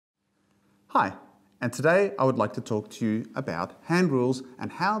Hi, and today I would like to talk to you about hand rules and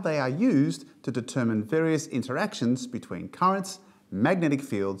how they are used to determine various interactions between currents, magnetic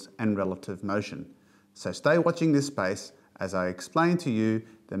fields and relative motion. So stay watching this space as I explain to you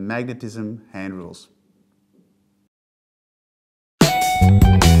the magnetism hand rules.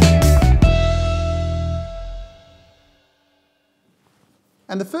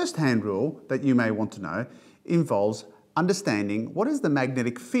 And the first hand rule that you may want to know involves understanding what is the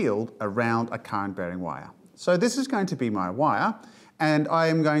magnetic field around a current-bearing wire. So this is going to be my wire, and I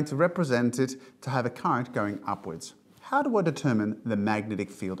am going to represent it to have a current going upwards. How do I determine the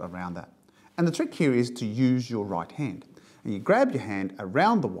magnetic field around that? And the trick here is to use your right hand. And you grab your hand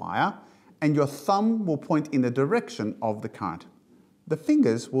around the wire, and your thumb will point in the direction of the current. The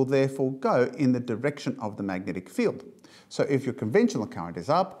fingers will therefore go in the direction of the magnetic field. So if your conventional current is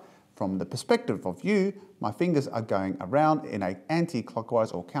up, from the perspective of you, my fingers are going around in an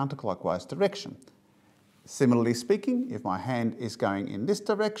anti-clockwise or counterclockwise direction. Similarly speaking, if my hand is going in this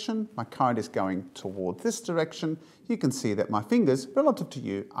direction, my current is going toward this direction, you can see that my fingers, relative to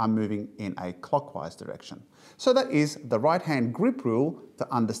you, are moving in a clockwise direction. So that is the right hand grip rule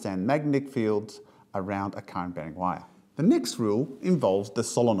to understand magnetic fields around a current-bearing wire. The next rule involves the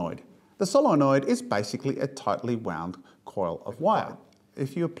solenoid. The solenoid is basically a tightly wound coil of wire.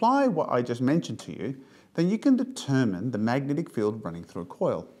 If you apply what I just mentioned to you, then you can determine the magnetic field running through a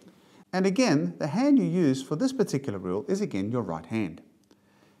coil. And again, the hand you use for this particular rule is again your right hand.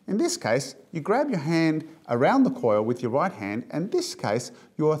 In this case, you grab your hand around the coil with your right hand, and in this case,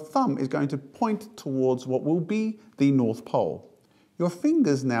 your thumb is going to point towards what will be the North Pole. Your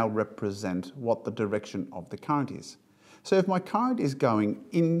fingers now represent what the direction of the current is. So if my current is going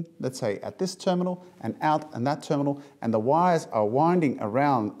in, let's say at this terminal and out and that terminal, and the wires are winding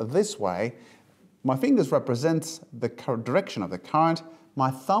around this way, my fingers represents the direction of the current.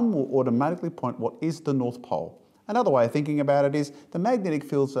 My thumb will automatically point what is the North Pole. Another way of thinking about it is the magnetic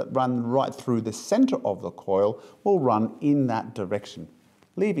fields that run right through the center of the coil will run in that direction,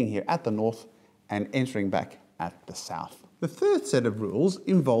 leaving here at the north and entering back at the south. The third set of rules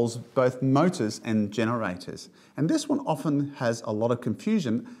involves both motors and generators, and this one often has a lot of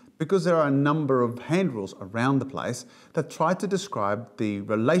confusion because there are a number of hand rules around the place that try to describe the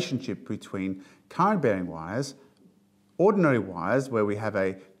relationship between current-bearing wires, ordinary wires where we have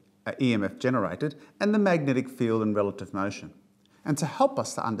a EMF generated, and the magnetic field and relative motion. And to help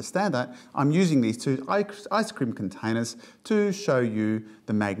us to understand that, I'm using these two ice cream containers to show you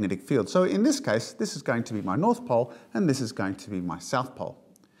the magnetic field. So in this case, this is going to be my North Pole and this is going to be my South Pole.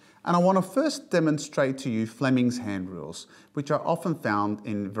 And I want to first demonstrate to you Fleming's hand rules, which are often found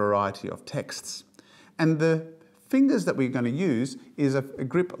in a variety of texts. And the fingers that we're going to use is a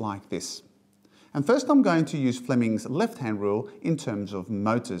grip like this. And first I'm going to use Fleming's left-hand rule in terms of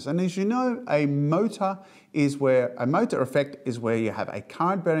motors. And as you know, a motor effect is where you have a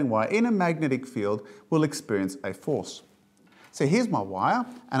current-bearing wire in a magnetic field will experience a force. So here's my wire,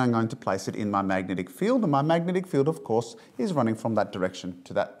 and I'm going to place it in my magnetic field. And my magnetic field, of course, is running from that direction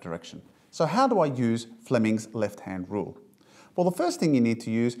to that direction. So how do I use Fleming's left-hand rule? Well, the first thing you need to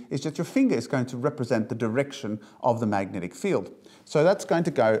use is that your finger is going to represent the direction of the magnetic field. So that's going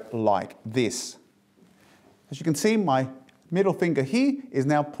to go like this. As you can see, my middle finger here is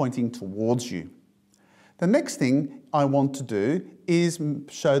now pointing towards you. The next thing I want to do is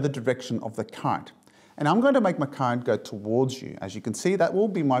show the direction of the current. And I'm going to make my current go towards you. As you can see, that will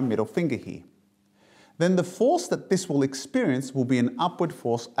be my middle finger here. Then the force that this will experience will be an upward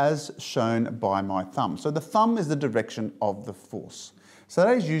force as shown by my thumb. So the thumb is the direction of the force. So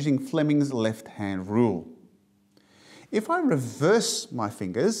that is using Fleming's left-hand rule. If I reverse my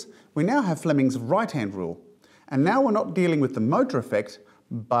fingers, we now have Fleming's right-hand rule. And now we're not dealing with the motor effect,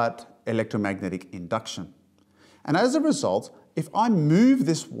 but electromagnetic induction. And as a result, if I move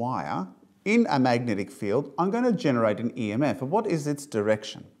this wire in a magnetic field, I'm going to generate an EMF. And what is its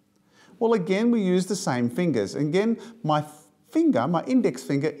direction? Well, again, we use the same fingers. Again, my index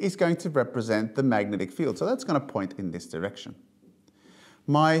finger is going to represent the magnetic field. So that's going to point in this direction.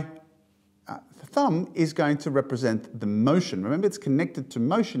 My thumb is going to represent the motion. Remember, it's connected to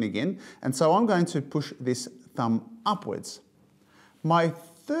motion again. And so I'm going to push this thumb upwards. My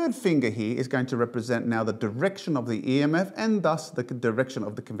third finger here is going to represent now the direction of the EMF and thus the direction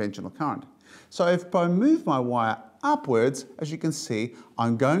of the conventional current. So if I move my wire upwards, as you can see,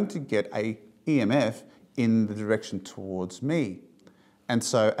 I'm going to get a EMF in the direction towards me. And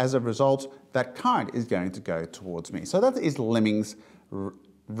so as a result, that current is going to go towards me. So that is Fleming's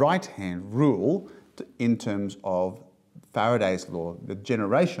right-hand rule in terms of Faraday's law, the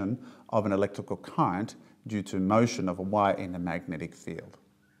generation of an electrical current due to motion of a wire in a magnetic field.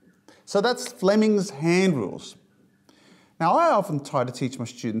 So that's Fleming's hand rules. Now, I often try to teach my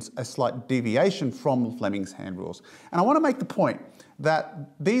students a slight deviation from Fleming's hand rules. And I want to make the point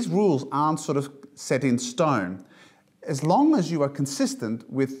that these rules aren't sort of set in stone, as long as you are consistent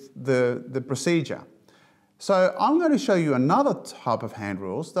with the procedure. So I'm going to show you another type of hand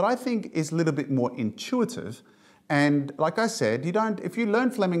rules that I think is a little bit more intuitive. And like I said, if you learn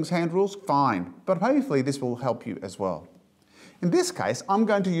Fleming's hand rules, fine, but hopefully this will help you as well. In this case, I'm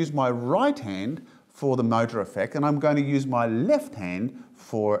going to use my right hand for the motor effect, and I'm going to use my left hand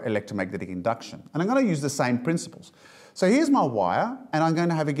for electromagnetic induction. And I'm going to use the same principles. So here's my wire, and I'm going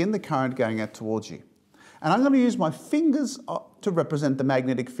to have again the current going out towards you. And I'm going to use my fingers to represent the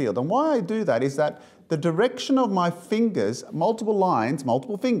magnetic field. And why I do that is that the direction of my fingers, multiple lines,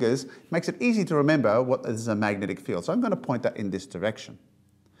 multiple fingers, makes it easy to remember what is a magnetic field. So I'm going to point that in this direction.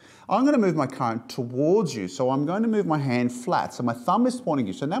 I'm going to move my current towards you, so I'm going to move my hand flat. So my thumb is pointing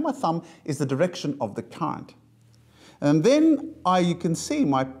you. So now my thumb is the direction of the current. And then you can see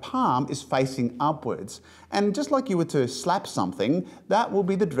my palm is facing upwards. And just like you were to slap something, that will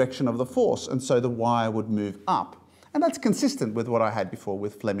be the direction of the force. And so the wire would move up. And that's consistent with what I had before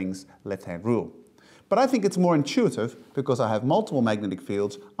with Fleming's left-hand rule. But I think it's more intuitive because I have multiple magnetic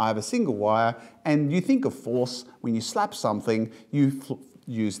fields, I have a single wire, and you think of force, when you slap something, you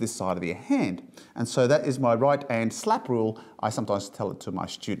use this side of your hand. And so that is my right hand slap rule. I sometimes tell it to my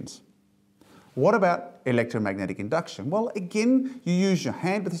students. What about electromagnetic induction? Well, again, you use your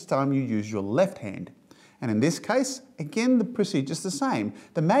hand, but this time you use your left hand. And in this case, again, the procedure is the same.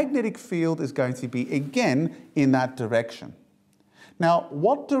 The magnetic field is going to be, again, in that direction. Now,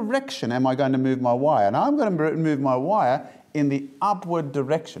 what direction am I going to move my wire? And I'm going to move my wire in the upward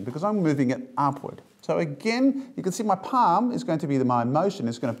direction because I'm moving it upward. So again, you can see my palm is going to be my motion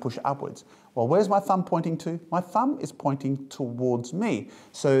is going to push upwards. Well, where's my thumb pointing to? My thumb is pointing towards me.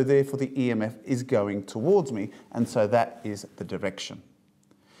 So therefore the EMF is going towards me. And so that is the direction.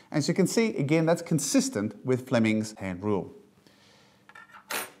 As you can see, again, that's consistent with Fleming's hand rule.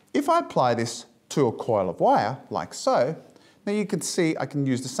 If I apply this to a coil of wire, like so, now you can see I can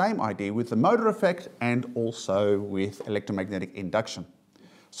use the same idea with the motor effect and also with electromagnetic induction.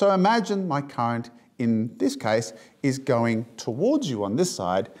 So imagine my current in this case is going towards you on this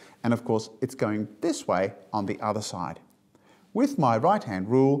side, and of course it's going this way on the other side. With my right hand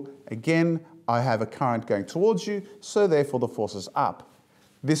rule, again, I have a current going towards you, so therefore the force is up.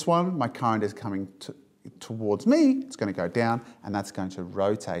 This one, my current is coming towards me, it's going to go down, and that's going to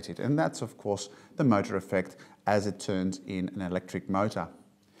rotate it. And that's, of course, the motor effect as it turns in an electric motor.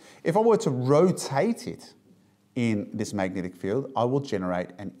 If I were to rotate it in this magnetic field, I will generate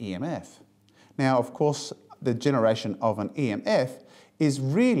an EMF. Now, of course, the generation of an EMF is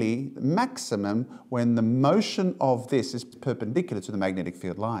really maximum when the motion of this is perpendicular to the magnetic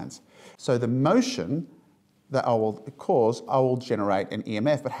field lines. So the motion that I will cause, I will generate an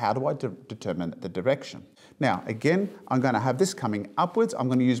EMF, but how do I determine the direction? Now, again, I'm going to have this coming upwards. I'm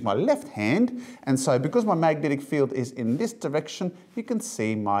going to use my left hand, and so because my magnetic field is in this direction, you can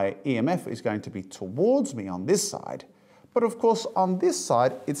see my EMF is going to be towards me on this side. But of course, on this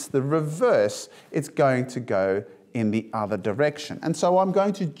side, it's the reverse. It's going to go in the other direction. And so I'm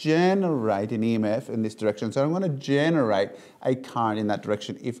going to generate an EMF in this direction. So I'm going to generate a current in that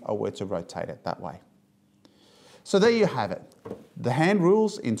direction if I were to rotate it that way. So there you have it. The hand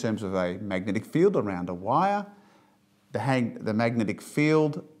rules in terms of a magnetic field around a wire, the magnetic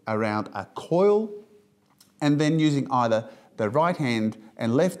field around a coil, and then using either the right hand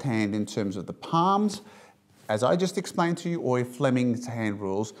and left hand in terms of the palms, as I just explained to you, or Fleming's hand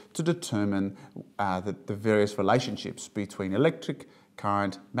rules to determine the various relationships between electric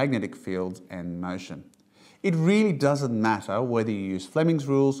current, magnetic fields, and motion. It really doesn't matter whether you use Fleming's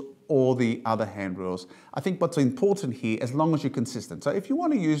rules or the other hand rules. I think what's important here, as long as you're consistent. So if you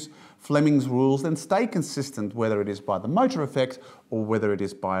want to use Fleming's rules, then stay consistent, whether it is by the motor effect or whether it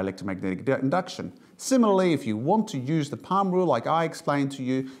is by electromagnetic induction. Similarly, if you want to use the palm rule, like I explained to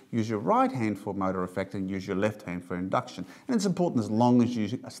you, use your right hand for motor effect and use your left hand for induction. And it's important as long as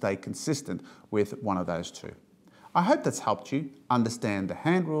you stay consistent with one of those two. I hope that's helped you understand the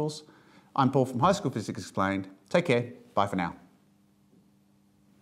hand rules. I'm Paul from High School Physics Explained. Take care. Bye for now.